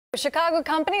A Chicago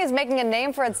company is making a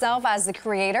name for itself as the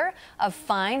creator of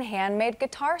fine handmade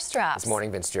guitar straps. This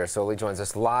morning, Vince Gerasole joins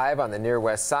us live on the Near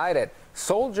West Side at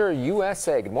Souldier,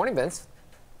 USA. Good morning, Vince.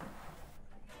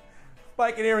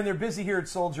 Mike and Aaron, they're busy here at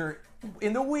Souldier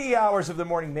in the wee hours of the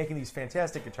morning making these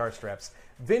fantastic guitar straps.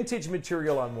 Vintage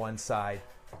material on one side,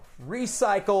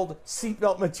 recycled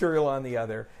seatbelt material on the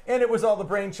other. And it was all the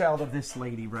brainchild of this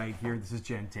lady right here. This is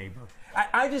Jen Tabor.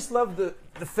 I just love the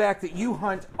fact that you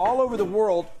hunt all over the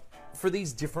world for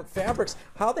these different fabrics.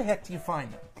 How the heck do you find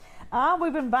them?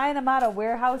 We've been buying them out of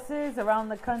warehouses around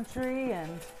the country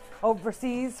and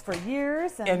overseas for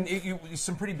years. And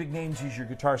some pretty big names use your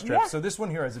guitar straps. Yeah. So this one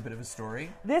here has a bit of a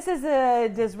story. This is a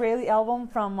Disraeli album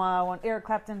from when Eric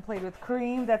Clapton played with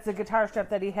Cream. That's a guitar strap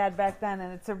that he had back then,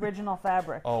 and it's original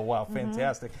fabric. Oh, wow,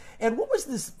 fantastic. And what was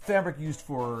this fabric used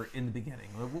for in the beginning?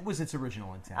 What was its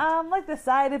original intent? Like the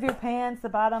side of your pants, the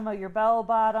bottom of your bell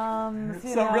bottoms.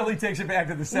 So it really takes it back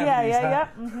to the 70s, Yeah.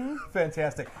 huh?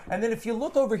 Fantastic. And then if you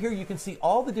look over here, you can see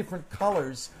all the different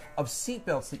colors of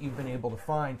seatbelts that you've been able to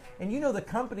find. And you know the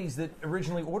companies that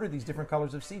originally ordered these different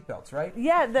colors of seatbelts, right?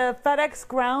 Yeah, the FedEx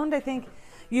Ground, I think,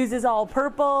 uses all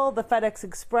purple. The FedEx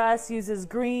Express uses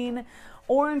green.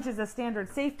 Orange is a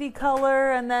standard safety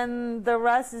color, and then the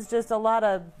rest is just a lot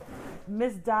of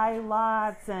misdye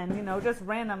lots and, you know, just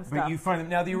random stuff. But you find them.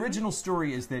 Now, the original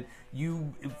story is that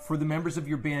you, for the members of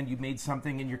your band, you made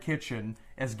something in your kitchen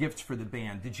as gifts for the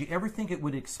band. Did you ever think it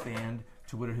would expand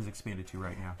to what it has expanded to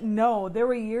right now? No, there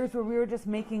were years where we were just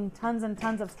making tons and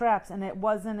tons of straps, and it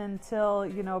wasn't until,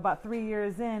 you know, about 3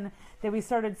 years in that we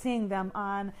started seeing them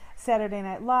on Saturday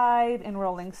Night Live and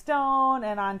Rolling Stone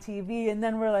and on TV, and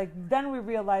then we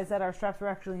realized that our straps were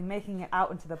actually making it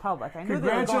out into the public. I knew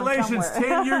Congratulations, they were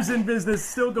going 10 years in business,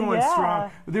 still going Yeah.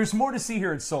 strong. There's more to see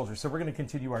here at Souldier, so we're going to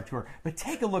continue our tour. But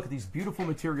take a look at these beautiful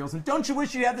materials, and don't you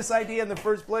wish you had this idea in the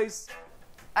first place?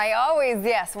 I always,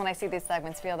 yes, when I see these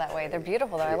segments, feel that way. They're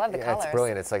beautiful, though. I love the colors. It's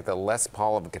brilliant. It's like the Les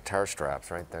Paul of guitar straps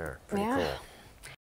right there. Pretty cool.